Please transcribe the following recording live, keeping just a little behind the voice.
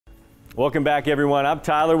Welcome back everyone, I'm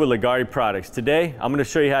Tyler with Leggari Products. Today, I'm going to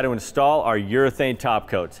show you how to install our urethane top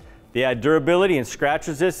coats. They add durability and scratch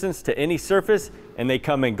resistance to any surface, and they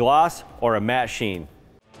come in gloss or a matte sheen.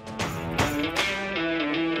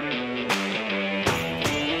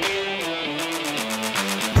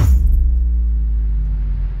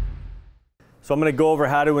 So I'm going to go over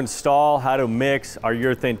how to install, how to mix our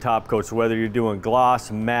urethane top coats, whether you're doing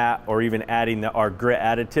gloss, matte, or even adding our grit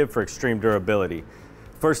additive for extreme durability.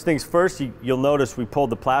 First things first, you'll notice we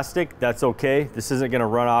pulled the plastic. That's okay. This isn't going to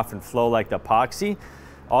run off and flow like the epoxy.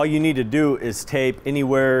 All you need to do is tape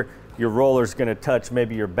anywhere your roller is going to touch,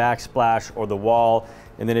 maybe your backsplash or the wall.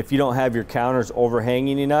 And then if you don't have your counters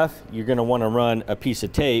overhanging enough, you're going to want to run a piece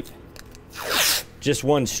of tape, just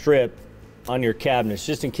one strip on your cabinets,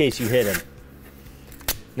 just in case you hit them.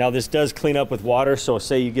 Now this does clean up with water, so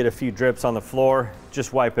say you get a few drips on the floor,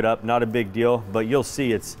 just wipe it up, not a big deal, but you'll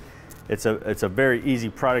see it's a very easy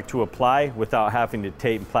product to apply without having to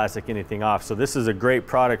tape and plastic anything off. So this is a great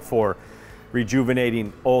product for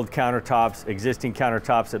rejuvenating old countertops, existing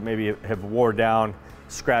countertops that maybe have wore down,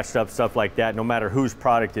 scratched up, stuff like that. No matter whose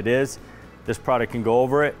product it is, this product can go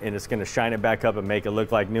over it and it's gonna shine it back up and make it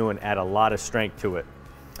look like new and add a lot of strength to it.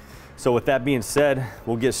 So with that being said,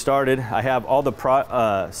 we'll get started. I have all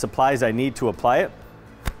the supplies I need to apply it.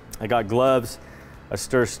 I got gloves, a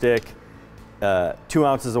stir stick, 2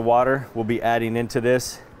 ounces of water we'll be adding into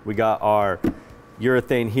this. We got our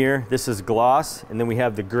urethane here. This is gloss, and then we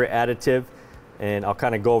have the grit additive, and I'll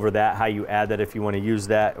kind of go over that, how you add that if you want to use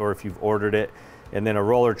that or if you've ordered it. And then a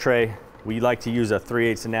roller tray. We like to use a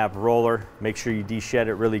 3/8 nap roller. Make sure you de-shed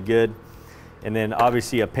it really good. And then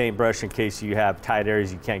obviously a paintbrush in case you have tight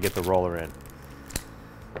areas you can't get the roller in.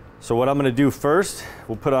 So what I'm going to do first,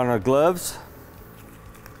 we'll put on our gloves.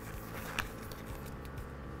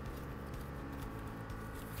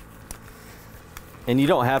 And you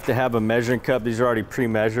don't have to have a measuring cup. These are already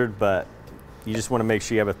pre-measured, but you just want to make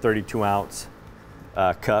sure you have a 32-ounce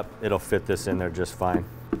cup. It'll fit this in there just fine.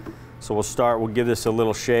 So we'll give this a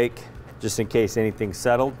little shake just in case anything's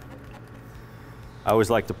settled. I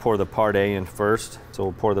always like to pour the Part A in first, so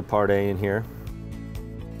we'll pour the Part A in here.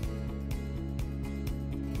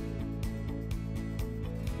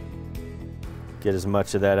 Get as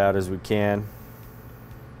much of that out as we can.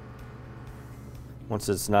 Once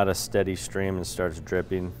it's not a steady stream and starts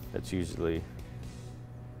dripping, that's usually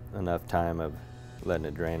enough time of letting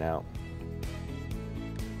it drain out.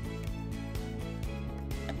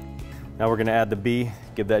 Now we're gonna add the B,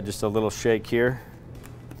 give that just a little shake here.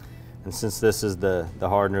 And since this is the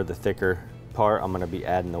hardener, the thicker part, I'm gonna be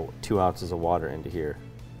adding the 2 ounces of water into here.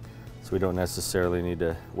 So we don't necessarily need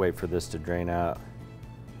to wait for this to drain out.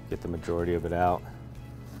 Get the majority of it out.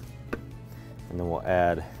 And then we'll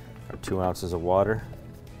add our 2 ounces of water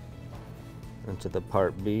into the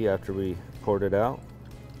Part B after we poured it out.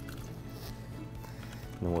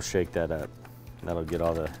 And then we'll shake that up. That'll get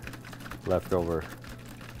all the leftover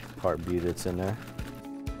Part B that's in there.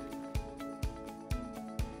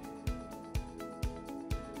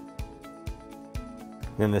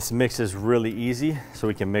 Then this mix is really easy, so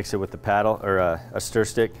we can mix it with the paddle or a stir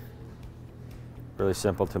stick. Really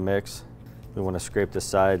simple to mix. We want to scrape the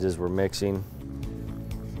sides as we're mixing.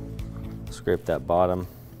 Scrape that bottom,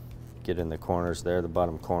 get in the corners there, the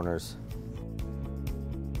bottom corners.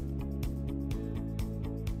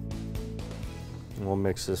 And we'll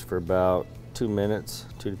mix this for about 2 minutes,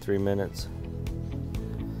 2 to 3 minutes.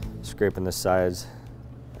 Scraping the sides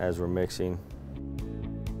as we're mixing.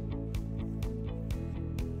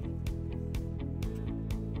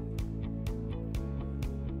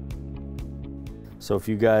 So if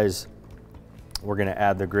you guys were gonna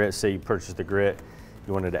add the grit, say you purchased the grit,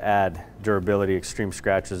 you wanted to add durability, extreme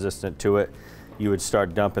scratch resistant to it, you would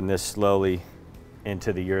start dumping this slowly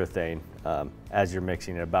into the urethane as you're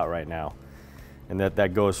mixing it about right now. And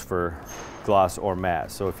that goes for gloss or matte.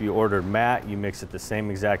 So if you ordered matte, you mix it the same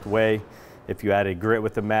exact way. If you added grit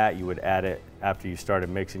with the matte, you would add it after you started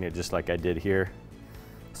mixing it, just like I did here.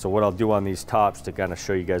 So what I'll do on these tops to kind of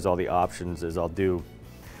show you guys all the options is I'll do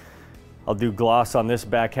gloss on this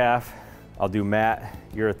back half, I'll do matte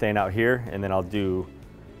urethane out here, and then I'll do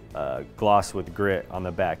gloss with grit on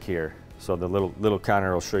the back here. So the little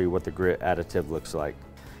counter will show you what the grit additive looks like.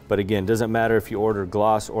 But again, doesn't matter if you order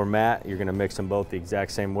gloss or matte, you're gonna mix them both the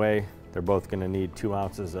exact same way. They're both gonna need 2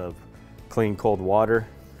 ounces of clean cold water.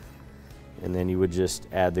 And then you would just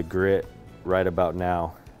add the grit right about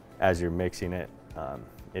now as you're mixing it,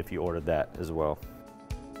 if you ordered that as well.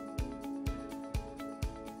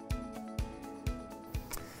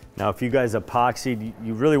 Now if you guys epoxied,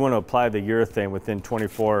 you really want to apply the urethane within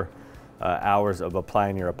 24 hours of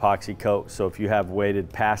applying your epoxy coat. So if you have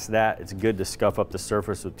waited past that, it's good to scuff up the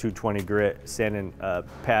surface with 220 grit sanding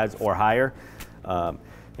pads or higher.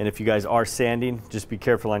 And if you guys are sanding, just be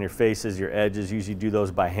careful on your faces, your edges. Usually do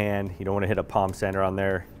those by hand. You don't want to hit a palm sander on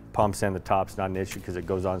there. Palm sand the top's not an issue because it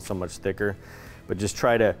goes on so much thicker. But just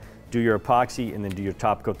try to do your epoxy and then do your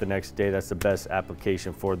top coat the next day. That's the best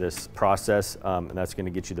application for this process, and that's going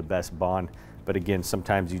to get you the best bond. But again,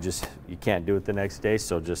 sometimes you can't do it the next day,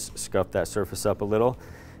 so just scuff that surface up a little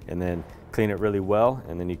and then clean it really well,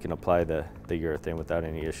 and then you can apply the urethane without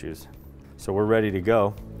any issues. So we're ready to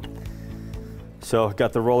go. So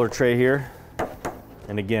got the roller tray here,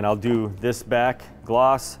 and again, I'll do this back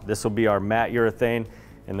gloss. This will be our matte urethane,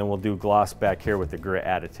 and then we'll do gloss back here with the grit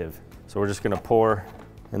additive. So we're just gonna pour,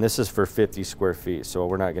 and this is for 50 square feet, so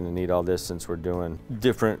we're not gonna need all this since we're doing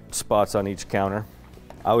different spots on each counter.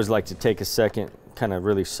 I always like to take a second, kind of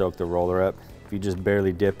really soak the roller up. If you just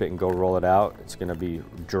barely dip it and go roll it out, it's gonna be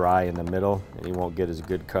dry in the middle and you won't get as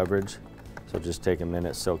good coverage. So just take a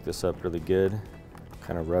minute, soak this up really good.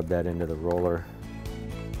 Kind of rub that into the roller.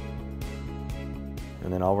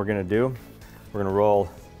 And then all we're gonna do, we're gonna roll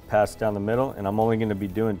past down the middle, and I'm only gonna be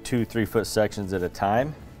doing 2 3-foot sections at a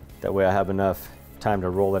time. That way I have enough time to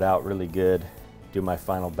roll it out really good, do my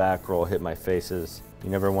final back roll, hit my faces. You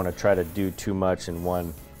never wanna try to do too much in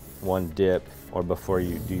one dip or before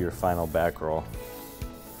you do your final back roll.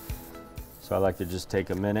 So I like to just take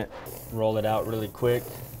a minute, roll it out really quick,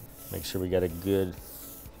 make sure we got a good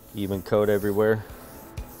even coat everywhere.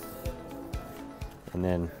 And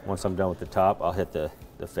then once I'm done with the top, I'll hit the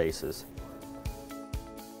faces.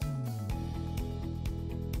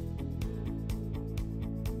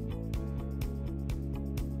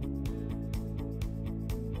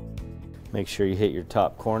 Make sure you hit your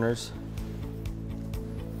top corners.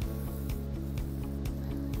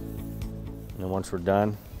 And then once we're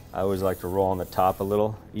done, I always like to roll on the top a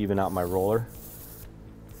little, even out my roller.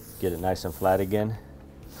 Get it nice and flat again.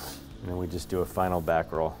 And then we just do a final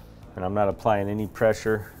back roll. And I'm not applying any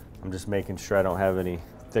pressure. I'm just making sure I don't have any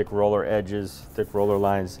thick roller edges, thick roller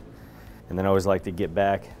lines. And then I always like to get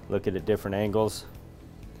back, look at it different angles,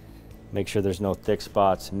 make sure there's no thick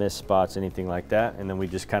spots, missed spots, anything like that. And then we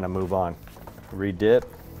just kind of move on. Re-dip.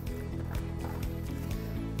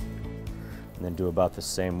 And then do about the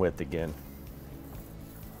same width again.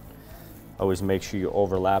 Always make sure you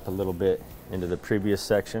overlap a little bit into the previous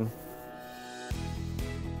section.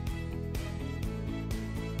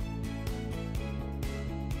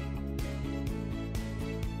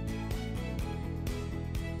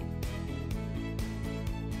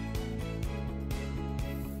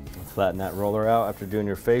 Flatten that roller out after doing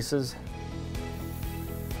your faces.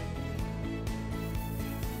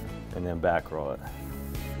 And then back roll it.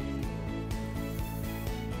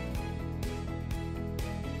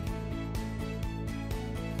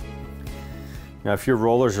 Now if your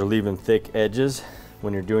rollers are leaving thick edges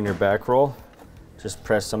when you're doing your back roll, just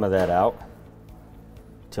press some of that out.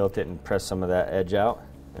 Tilt it and press some of that edge out,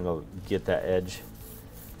 and it'll get that edge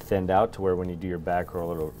thinned out to where when you do your back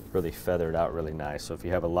roll, it'll really feather it out really nice. So if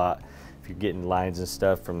you have if you're getting lines and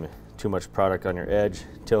stuff from too much product on your edge,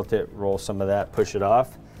 tilt it, roll some of that, push it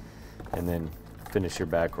off, and then finish your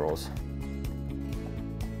back rolls.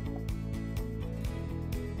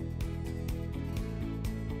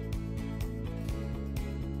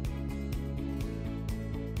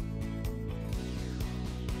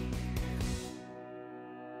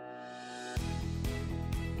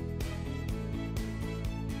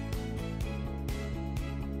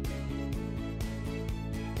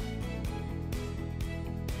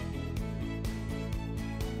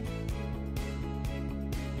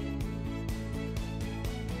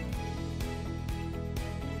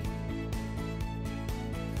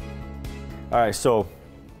 All right, so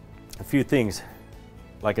a few things.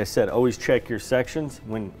 Like I said, always check your sections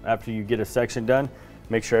after you get a section done.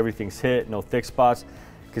 Make sure everything's hit, no thick spots,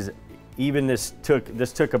 because even this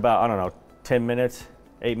took about, I don't know, 10 minutes,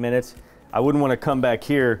 8 minutes. I wouldn't want to come back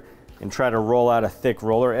here and try to roll out a thick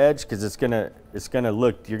roller edge, because it's gonna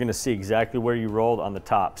look, you're gonna see exactly where you rolled on the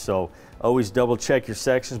top. So always double check your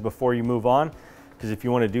sections before you move on, because if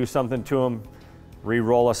you want to do something to them,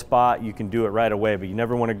 re-roll a spot, you can do it right away, but you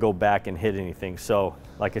never want to go back and hit anything. So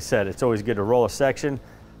like I said, it's always good to roll a section,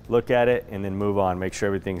 look at it, and then move on, make sure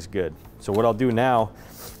everything's good. So what I'll do now,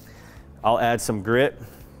 I'll add some grit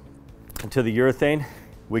to the urethane.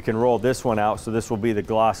 We can roll this one out, so this will be the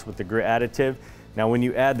gloss with the grit additive. Now when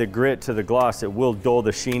you add the grit to the gloss, it will dull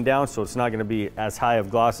the sheen down, so it's not going to be as high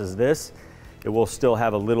of gloss as this. It will still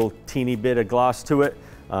have a little teeny bit of gloss to it.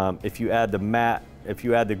 If you add the matte if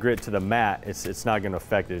you add the grit to the mat, it's not gonna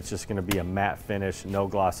affect it. It's just gonna be a matte finish, no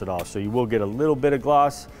gloss at all. So you will get a little bit of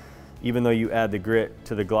gloss, even though you add the grit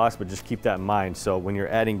to the gloss, but just keep that in mind. So when you're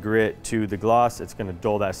adding grit to the gloss, it's gonna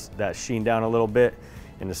dull that sheen down a little bit,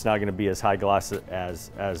 and it's not gonna be as high gloss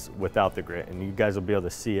as without the grit. And you guys will be able to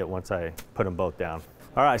see it once I put them both down.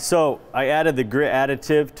 All right, so I added the grit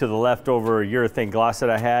additive to the leftover urethane gloss that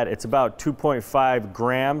I had. It's about 2.5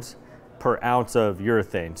 grams per ounce of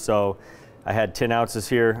urethane. So I had 10 ounces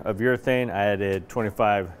here of urethane. I added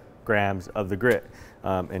 25 grams of the grit.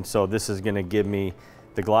 And so this is gonna give me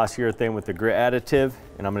the gloss urethane with the grit additive,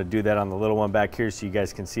 and I'm gonna do that on the little one back here so you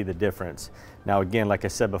guys can see the difference. Now again, like I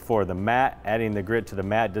said before, the matte, adding the grit to the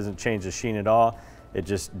matte doesn't change the sheen at all. It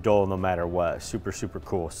just dull no matter what. Super, super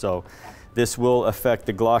cool. So this will affect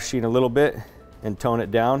the gloss sheen a little bit and tone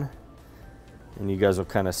it down, and you guys will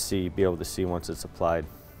kind of be able to see once it's applied.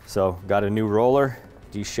 So got a new roller,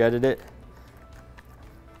 de-shedded it.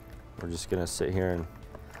 We're just gonna sit here and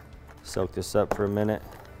soak this up for a minute.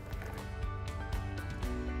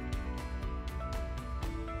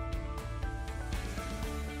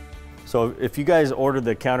 So if you guys order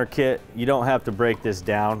the counter kit, you don't have to break this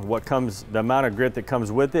down. The amount of grit that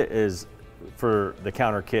comes with it is for the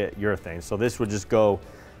counter kit urethane. So this would just go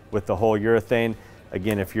with the whole urethane.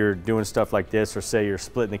 Again, if you're doing stuff like this, or say you're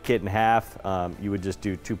splitting the kit in half, you would just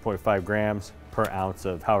do 2.5 grams per ounce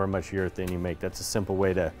of however much urethane you make. That's a simple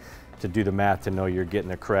way to do the math to know you're getting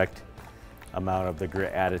the correct amount of the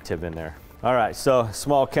grit additive in there. All right, so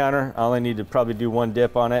small counter. I only need to probably do one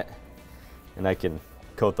dip on it, and I can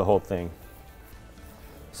coat the whole thing.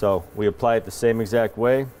 So we apply it the same exact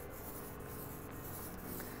way.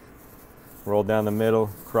 Roll down the middle,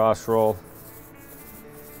 cross roll.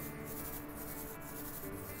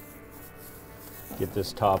 Get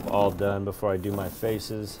this top all done before I do my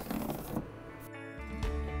faces.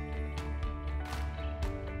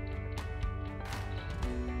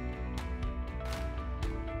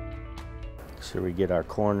 Make sure we get our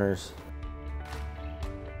corners.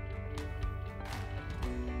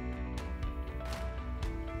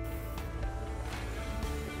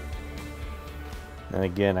 And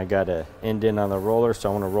again, I got an indent on the roller, so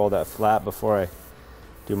I want to roll that flat before I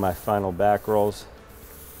do my final back rolls.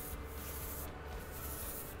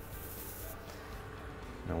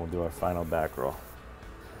 And we'll do our final back roll.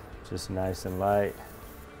 Just nice and light,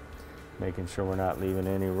 making sure we're not leaving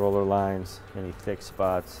any roller lines, any thick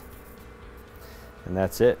spots. And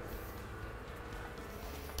that's it.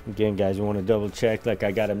 Again, guys, you want to double check, like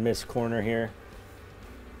I got a missed corner here.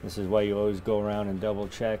 This is why you always go around and double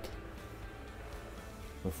check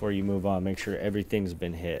before you move on. Make sure everything's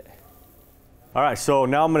been hit. All right, so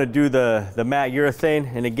now I'm gonna do the matte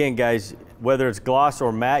urethane. And again, guys, whether it's gloss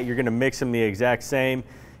or matte, you're gonna mix them the exact same.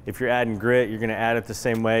 If you're adding grit, you're gonna add it the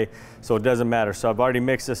same way, so it doesn't matter. So I've already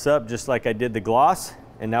mixed this up just like I did the gloss,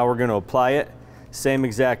 and now we're gonna apply it same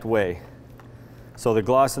exact way. So the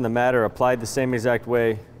gloss and the matte are applied the same exact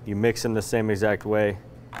way. You mix them the same exact way.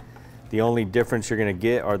 The only difference you're gonna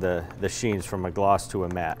get are the sheens from a gloss to a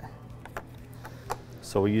matte.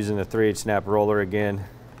 So we're using the 3/8 snap roller again.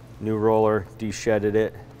 New roller, de-shedded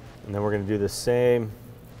it. And then we're gonna do the same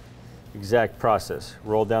exact process.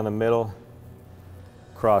 Roll down the middle,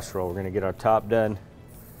 cross roll. We're gonna get our top done,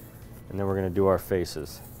 and then we're gonna do our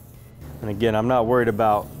faces. And again, I'm not worried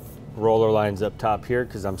about roller lines up top here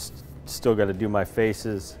because I'm still gotta do my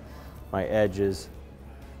faces, my edges,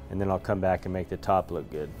 and then I'll come back and make the top look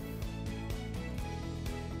good.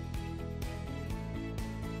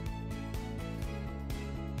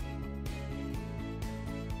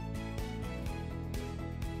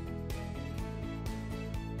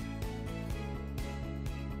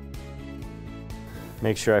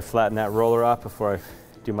 Make sure I flatten that roller off before I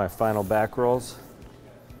do my final back rolls.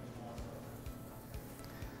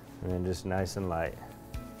 And then just nice and light.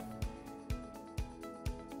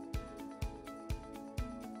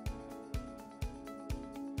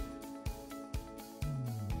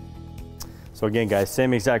 So again, guys,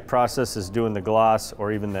 same exact process as doing the gloss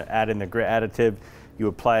or even adding the grit additive. You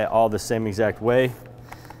apply it all the same exact way.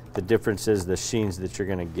 The difference is the sheens that you're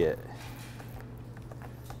gonna get.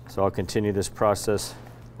 So I'll continue this process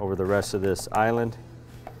over the rest of this island.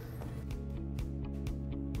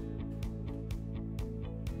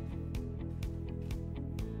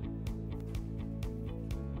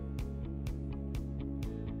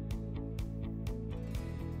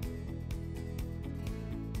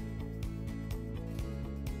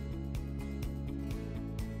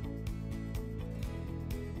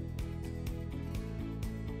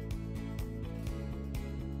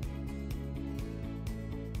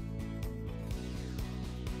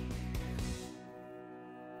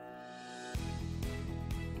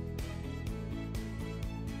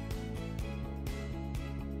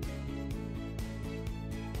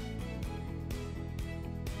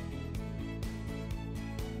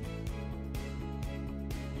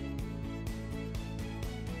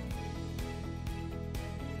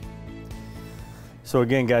 So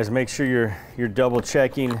again, guys, make sure you're double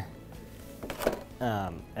checking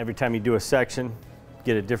every time you do a section.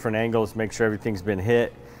 Get at different angles, make sure everything's been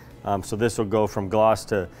hit. So this will go from gloss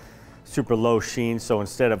to super low sheen. So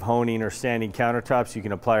instead of honing or sanding countertops, you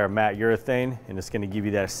can apply our matte urethane, and it's going to give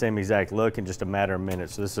you that same exact look in just a matter of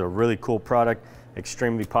minutes. So this is a really cool product,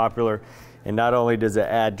 extremely popular. And not only does it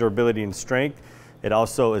add durability and strength, it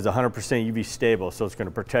also is 100% UV stable. So it's going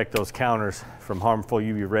to protect those counters from harmful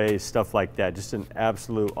UV rays, stuff like that. Just an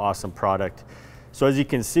absolute awesome product. So as you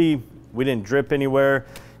can see, we didn't drip anywhere.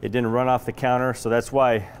 It didn't run off the counter. So that's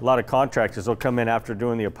why a lot of contractors will come in after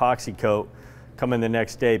doing the epoxy coat, come in the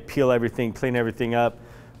next day, peel everything, clean everything up,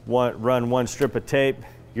 run one strip of tape,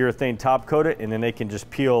 urethane top coat it, and then they can just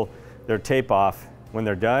peel their tape off when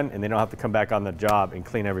they're done, and they don't have to come back on the job and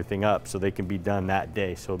clean everything up, so they can be done that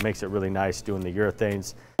day. So it makes it really nice doing the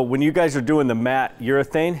urethanes. When you guys are doing the matte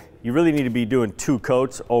urethane, you really need to be doing 2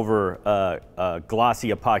 coats over a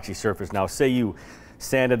glossy epoxy surface. Now say you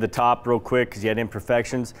sanded the top real quick because you had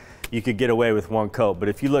imperfections, you could get away with 1 coat. But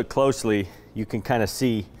if you look closely, you can kind of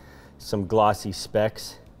see some glossy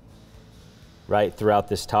specks right throughout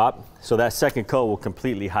this top. So that second coat will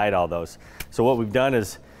completely hide all those. So what we've done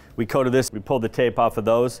is we coated this, we pulled the tape off of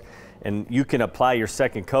those, and you can apply your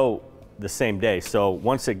second coat the same day. So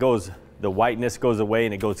once it goes, the whiteness goes away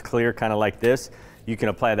and it goes clear, kind of like this, you can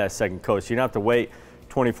apply that second coat. So you don't have to wait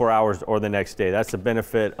 24 hours or the next day. That's the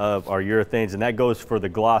benefit of our urethanes, and that goes for the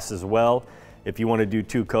gloss as well. If you want to do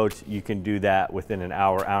 2 coats, you can do that within an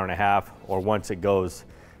hour, hour and a half, or once it goes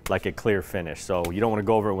like a clear finish. So you don't want to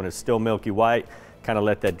go over it when it's still milky white. Kind of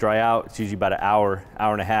let that dry out. It's usually about an hour,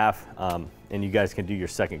 hour and a half, and you guys can do your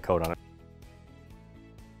second coat on it.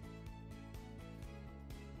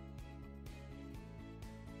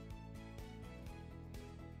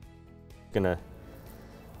 Gonna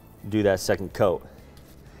do that second coat,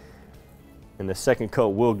 and the second coat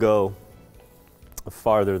will go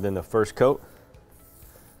farther than the first coat.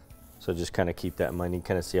 So just kind of keep that in mind. You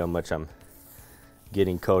kind of see how much I'm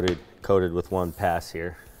getting coated with 1 pass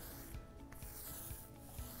here.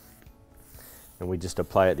 And we just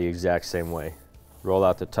apply it the exact same way. Roll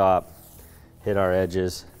out the top, hit our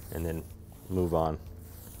edges, and then move on.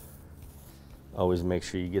 Always make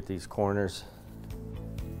sure you get these corners.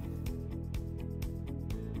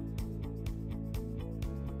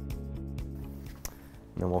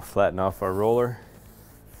 And then we'll flatten off our roller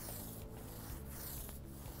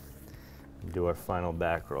and do our final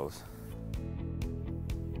back rolls.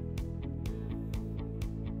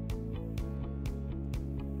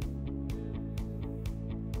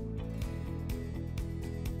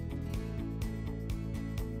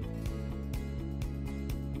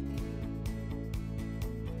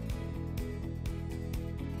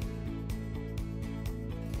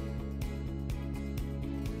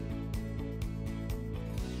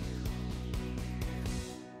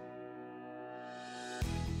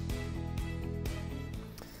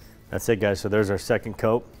 That's it, guys. So there's our second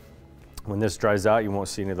coat. When this dries out, you won't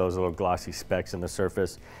see any of those little glossy specks in the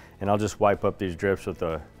surface. And I'll just wipe up these drips with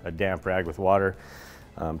a damp rag with water.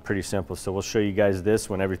 Pretty simple. So we'll show you guys this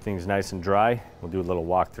when everything's nice and dry. We'll do a little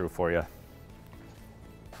walkthrough for you.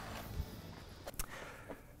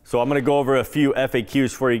 So I'm gonna go over a few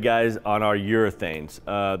FAQs for you guys on our urethanes.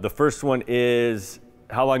 The first one is,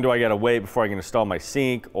 how long do I gotta wait before I can install my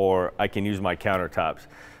sink or I can use my countertops?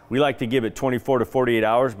 We like to give it 24 to 48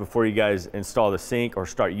 hours before you guys install the sink or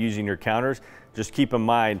start using your counters. Just keep in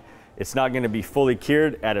mind, it's not gonna be fully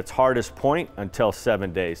cured at its hardest point until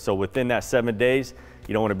 7 days. So within that 7 days,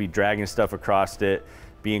 you don't wanna be dragging stuff across it,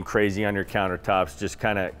 being crazy on your countertops. Just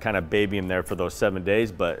kind of baby them there for those 7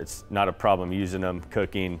 days, but it's not a problem using them,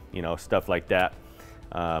 cooking, you know, stuff like that.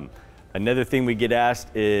 Another thing we get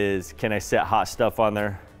asked is, can I set hot stuff on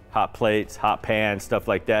there? Hot plates, hot pans, stuff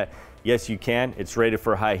like that. Yes, you can. It's rated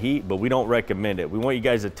for high heat, but we don't recommend it. We want you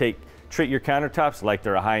guys to treat your countertops like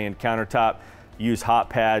they're a high-end countertop. Use hot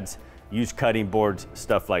pads, use cutting boards,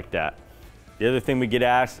 stuff like that. The other thing we get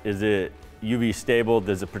asked, is it UV stable?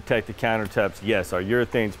 Does it protect the countertops? Yes, our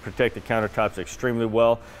urethanes protect the countertops extremely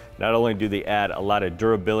well. Not only do they add a lot of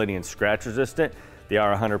durability and scratch resistant, they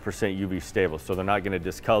are 100% UV stable. So they're not gonna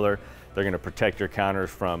discolor. They're gonna protect your counters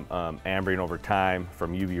from ambering over time,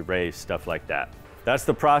 from UV rays, stuff like that. That's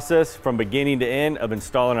the process from beginning to end of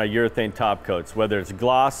installing our urethane top coats, whether it's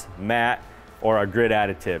gloss, matte, or our grit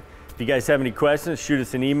additive. If you guys have any questions, shoot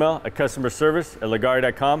us an email at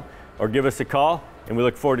customerservice@leggari.com or give us a call, and we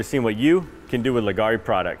look forward to seeing what you can do with Leggari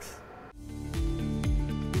products.